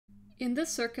In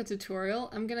this Circa tutorial,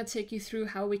 I'm going to take you through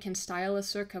how we can style a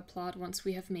Circa plot once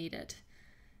we have made it.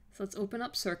 So let's open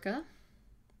up Circa.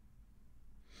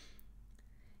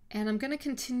 And I'm going to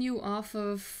continue off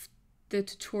of the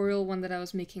tutorial one that I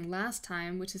was making last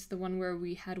time, which is the one where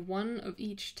we had one of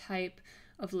each type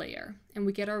of layer. And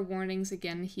we get our warnings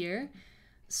again here.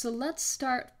 So let's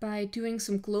start by doing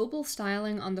some global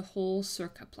styling on the whole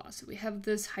Circa plot. So we have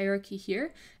this hierarchy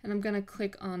here, and I'm going to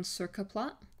click on Circa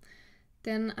plot.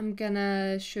 Then I'm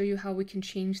gonna show you how we can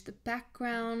change the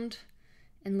background,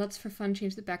 and let's for fun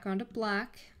change the background to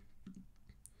black.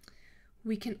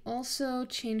 We can also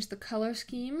change the color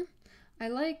scheme. I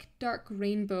like dark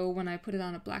rainbow when I put it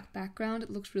on a black background, it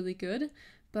looks really good,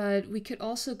 but we could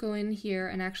also go in here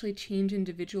and actually change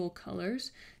individual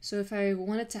colors. So if I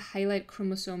wanted to highlight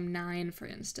chromosome 9, for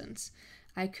instance,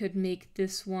 I could make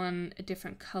this one a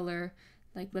different color,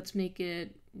 like let's make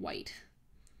it white.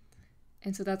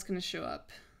 And so that's going to show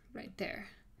up right there.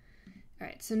 All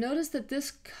right, so notice that this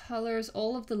colors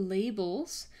all of the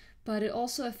labels, but it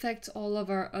also affects all of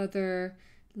our other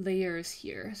layers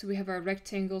here. So we have our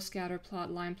rectangle, scatter plot,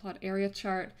 line plot, area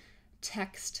chart,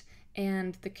 text,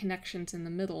 and the connections in the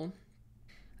middle.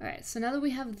 All right, so now that we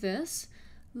have this,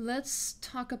 let's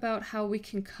talk about how we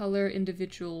can color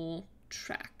individual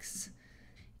tracks.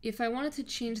 If I wanted to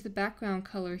change the background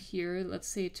color here, let's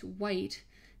say to white,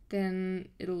 then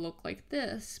it'll look like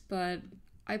this, but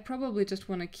I probably just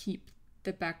want to keep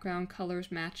the background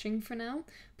colors matching for now,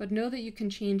 but know that you can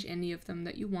change any of them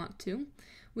that you want to.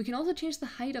 We can also change the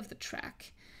height of the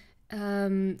track.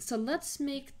 So let's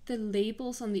make the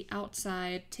labels on the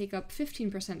outside take up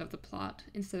 15% of the plot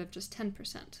instead of just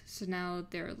 10%. So now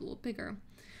they're a little bigger.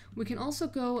 We can also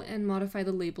go and modify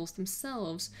the labels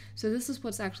themselves. So this is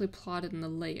what's actually plotted in the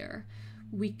layer.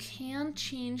 We can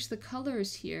change the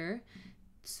colors here.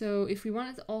 So if we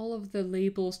wanted all of the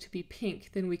labels to be pink,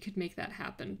 then we could make that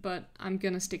happen, but I'm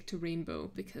gonna stick to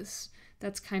rainbow because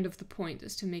that's kind of the point,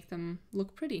 is to make them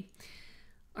look pretty.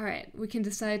 All right, we can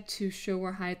decide to show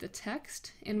or hide the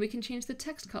text, and we can change the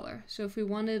text color. So if we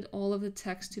wanted all of the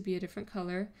text to be a different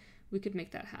color, we could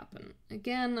make that happen.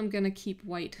 Again, I'm gonna keep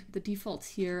white. The defaults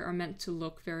here are meant to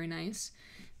look very nice,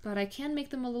 but I can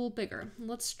make them a little bigger.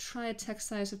 Let's try a text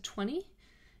size of 20,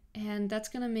 and that's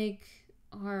gonna make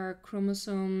our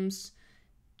chromosomes,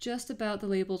 just about the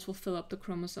labels will fill up the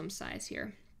chromosome size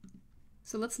here.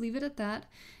 So let's leave it at that,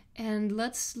 and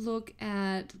let's look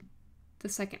at the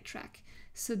second track.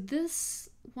 So this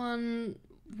one,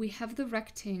 we have the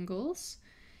rectangles,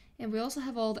 and we also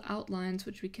have all the outlines,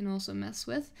 which we can also mess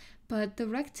with, but the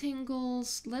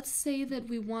rectangles, let's say that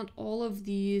we want all of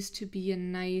these to be a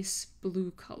nice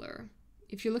blue color.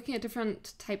 If you're looking at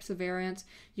different types of variants,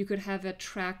 you could have a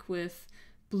track with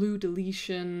blue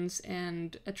deletions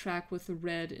and a track with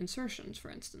red insertions, for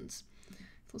instance.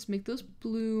 So let's make those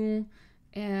blue,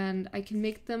 and I can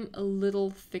make them a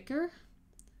little thicker.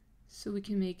 So we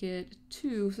can make it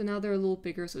 2, so now they're a little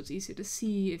bigger, so it's easier to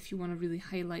see if you want to really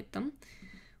highlight them.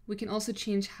 We can also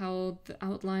change how the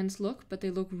outlines look, but they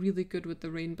look really good with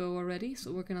the rainbow already,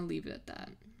 so we're gonna leave it at that.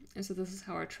 And so this is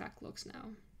how our track looks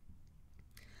now.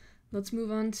 Let's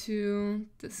move on to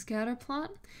the scatter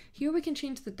plot. Here we can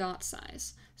change the dot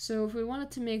size. So if we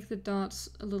wanted to make the dots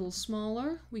a little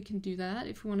smaller, we can do that.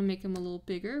 If we want to make them a little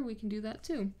bigger, we can do that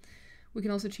too. We can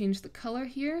also change the color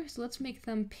here. So let's make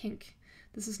them pink.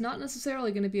 This is not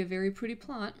necessarily going to be a very pretty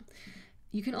plot.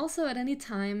 You can also at any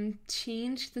time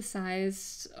change the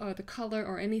size or the color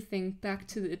or anything back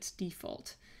to its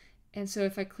default. And so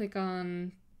if I click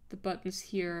on the buttons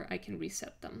here, I can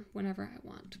reset them whenever I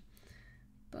want.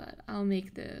 But I'll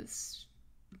make this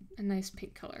a nice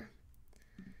pink color.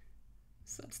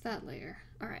 So that's that layer.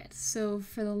 All right, so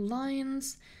for the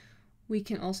lines, we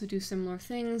can also do similar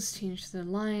things, change the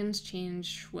lines,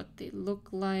 change what they look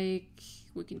like.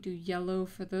 We can do yellow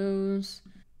for those.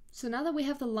 So now that we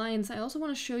have the lines, I also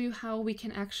want to show you how we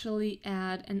can actually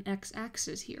add an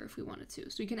x-axis here if we wanted to.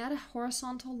 So we can add a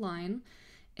horizontal line,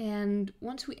 and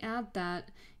once we add that,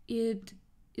 it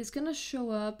is going to show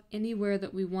up anywhere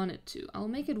that we want it to. I'll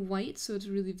make it white so it's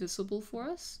really visible for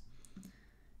us.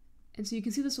 And so you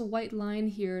can see there's a white line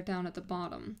here down at the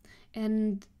bottom.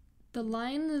 And the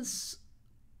line is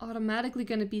automatically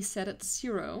going to be set at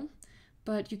 0,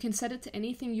 but you can set it to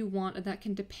anything you want, and that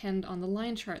can depend on the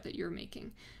line chart that you're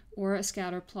making, or a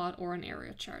scatter plot or an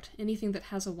area chart, anything that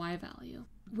has a y value.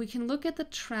 We can look at the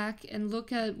track and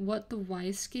look at what the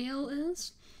y scale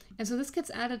is. And so this gets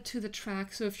added to the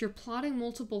track. So if you're plotting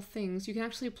multiple things, you can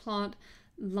actually plot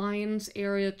lines,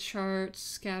 area charts,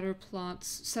 scatter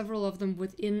plots, several of them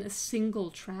within a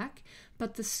single track,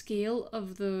 but the scale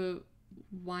of the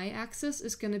y-axis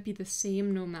is going to be the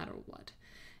same no matter what.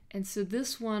 And so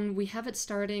this one, we have it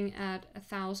starting at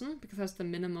 1,000 because that's the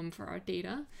minimum for our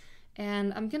data.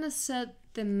 And I'm gonna set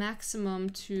the maximum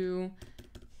to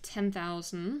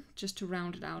 10,000 just to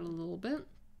round it out a little bit.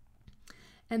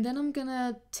 And then I'm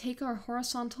gonna take our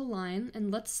horizontal line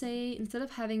and let's say instead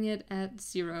of having it at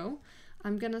 0,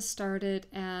 I'm gonna start it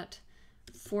at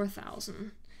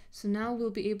 4,000. So now we'll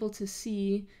be able to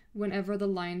see whenever the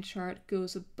line chart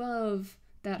goes above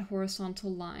that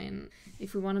horizontal line.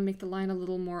 If we want to make the line a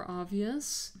little more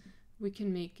obvious, we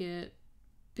can make it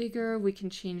bigger, we can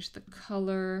change the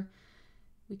color,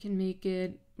 we can make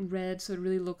it red so it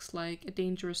really looks like a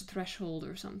dangerous threshold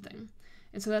or something.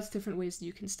 And so that's different ways that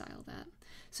you can style that.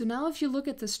 So now if you look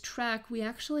at this track, we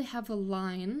actually have a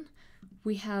line,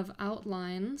 we have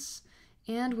outlines,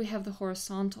 and we have the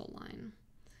horizontal line.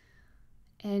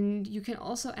 And you can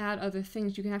also add other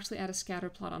things. You can actually add a scatter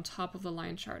plot on top of the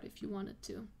line chart if you wanted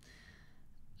to.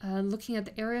 Looking at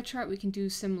the area chart, we can do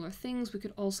similar things. We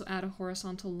could also add a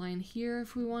horizontal line here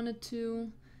if we wanted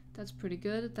to. That's pretty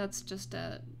good. That's just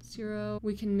at 0.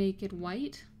 We can make it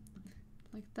white,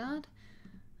 like that.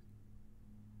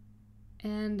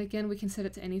 And again, we can set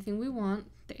it to anything we want.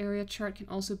 The area chart can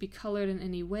also be colored in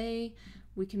any way.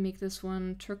 We can make this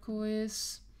one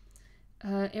turquoise.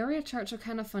 Area charts are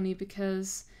kind of funny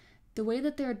because the way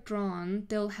that they're drawn,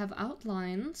 they'll have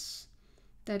outlines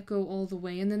that go all the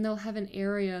way, and then they'll have an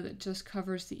area that just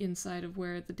covers the inside of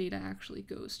where the data actually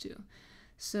goes to.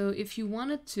 So if you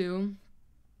wanted to,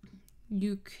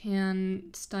 you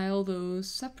can style those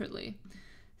separately.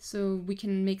 So we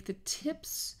can make the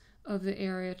tips of the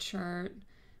area chart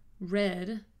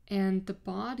red and the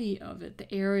body of it,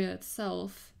 the area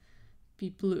itself, be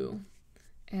blue.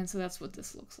 And so that's what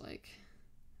this looks like.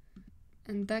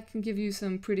 And that can give you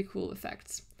some pretty cool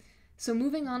effects. So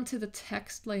moving on to the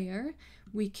text layer,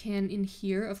 we can in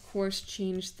here, of course,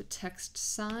 change the text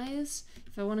size.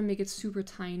 If I want to make it super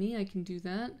tiny, I can do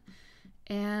that.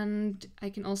 And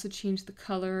I can also change the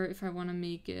color if I want to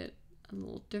make it a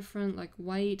little different, like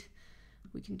white.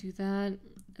 We can do that.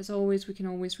 As always, we can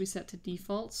always reset to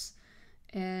defaults.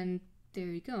 And there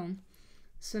you go.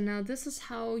 So now this is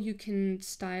how you can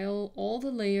style all the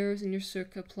layers in your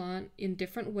Circa plot in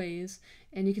different ways,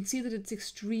 and you can see that it's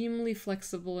extremely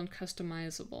flexible and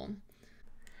customizable.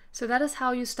 So that is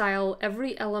how you style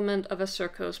every element of a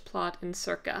circos plot in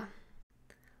Circa.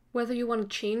 Whether you want to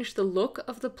change the look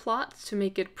of the plot to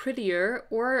make it prettier,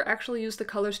 or actually use the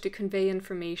colors to convey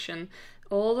information,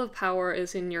 all the power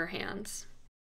is in your hands.